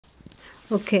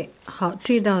OK， 好，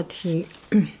这道题，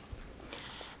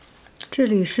这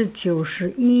里是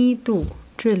91度，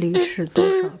这里是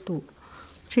多少度？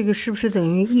这个是不是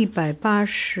等于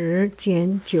180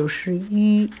减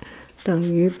91等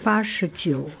于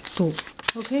89度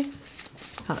 ？OK，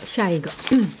 好，下一个，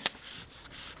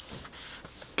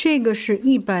这个是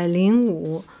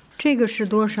105，这个是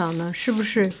多少呢？是不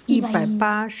是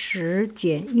180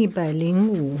减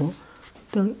105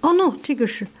等于？哦 no， 这个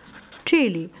是这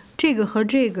里。这个和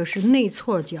这个是内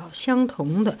错角相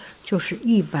同的，就是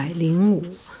105。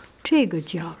这个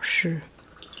角是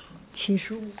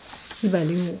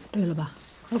75，105，对了吧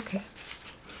 ？OK，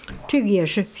 这个也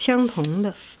是相同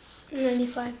的。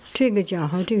95。这个角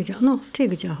和这个角 ，no， 这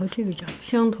个角和这个角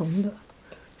相同的，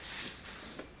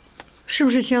是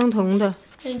不是相同的？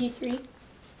 93。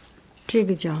这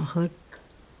个角和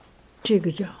这个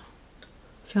角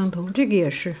相同，这个也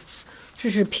是，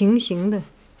这是平行的。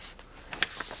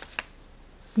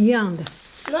一样的。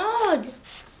No.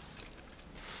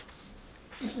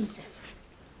 This one's different.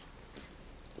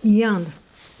 一样的。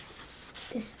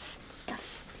This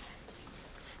stuff.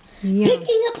 一样的。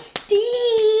Picking up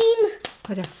steam.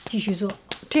 快点，继续做。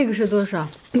这个是多少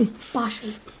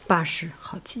80. 80，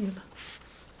好记了。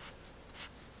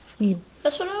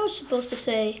That's what I was supposed to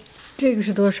say. 这个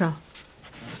是多少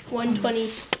 120.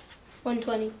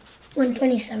 120.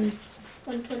 127.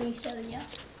 127, yeah.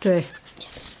 对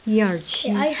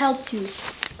，127。I helped you.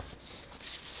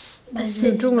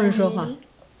 用中文说话。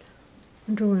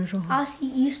用中文说话。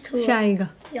下一个。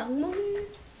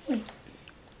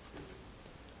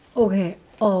OK，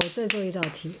 哦，再做一道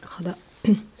题。好的。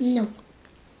No.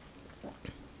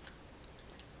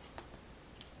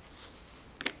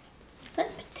 That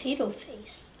potato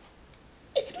face.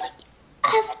 It's my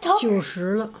avatar.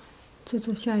 90了，再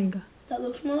做下一个。That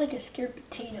looks more like a scared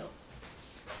potato.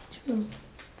 True.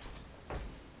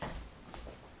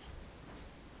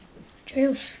 只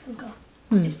有10个。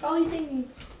It's probably thinking,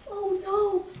 oh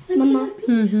no, Mama,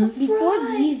 before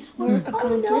these were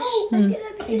accomplished, I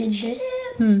did this.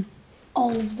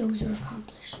 All of those are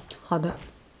accomplished. 好的。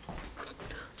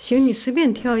行，你随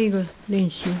便挑一个练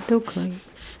习都可以。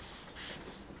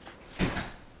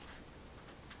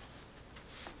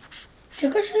这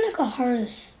个是那个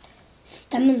hardest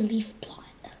stem and leaf plot.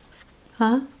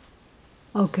 啊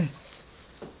 ？OK。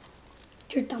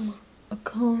知道吗？ A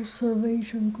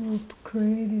conservation group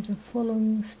created the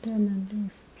following stem and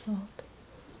leaf plot.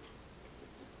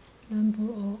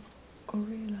 Number of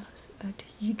gorillas at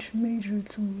each major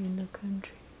zoo in the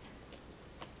country.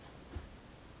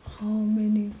 How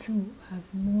many zoos have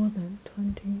more than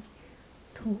 22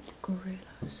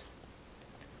 gorillas?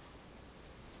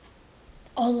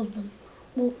 All of them.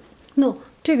 Well, No，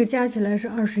 这个加起来是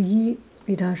21，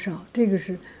比它少。这个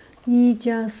是1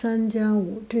加3加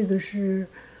5，这个是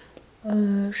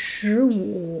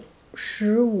15、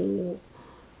15、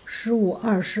15、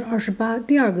20、28。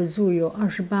第二个 zoo 有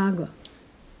28个。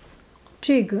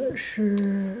这个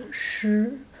是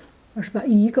10、28，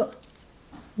一个，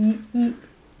一。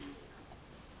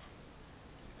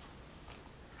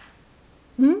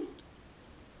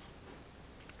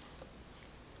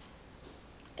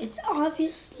It's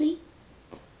obviously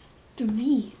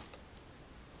 3.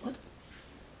 What?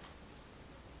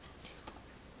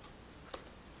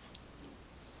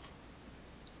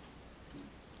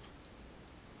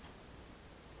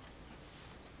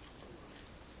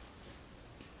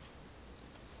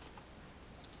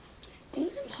 This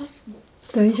thing's impossible.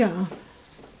 等一下啊。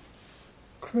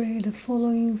Create the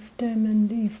following stem and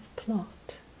leaf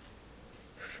plot,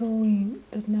 showing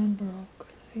the number of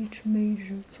each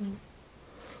major zoo.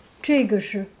 这个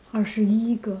是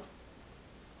21个。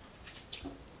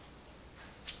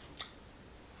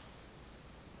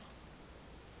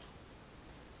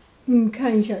你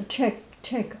看一下 check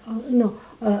啊 no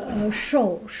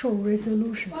show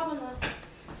resolution.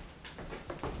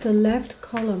 The left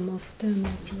column of stem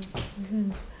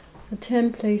represents the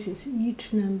 10 places,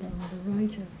 each number on the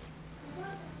right side.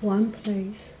 1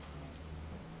 place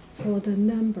for the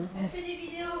number of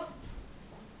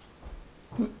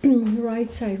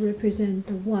right side represent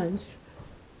the ones.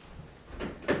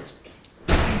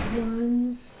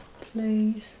 Ones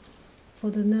place for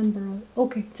the number of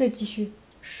OK 再继续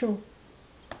show.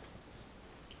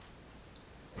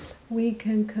 We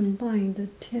can combine the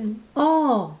 10.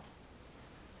 Oh!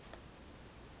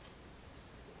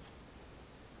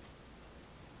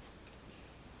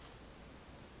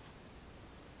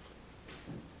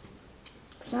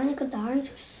 咱那个答案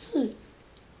是4。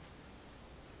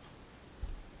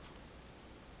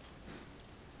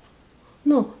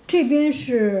No， 这边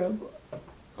是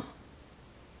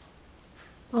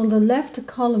on the left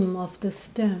column of the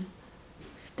stem.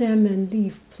 stem and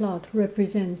leaf plot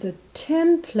represent the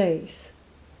 10th place,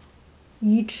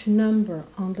 each number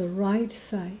on the right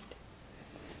side.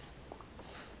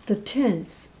 The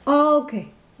tens. Okay.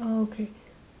 1、2、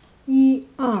3、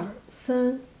4。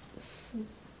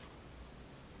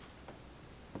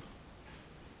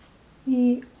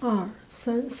1、2、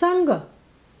3，三个。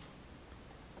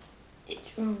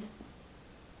It's wrong.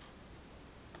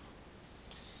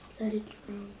 That it's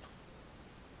wrong.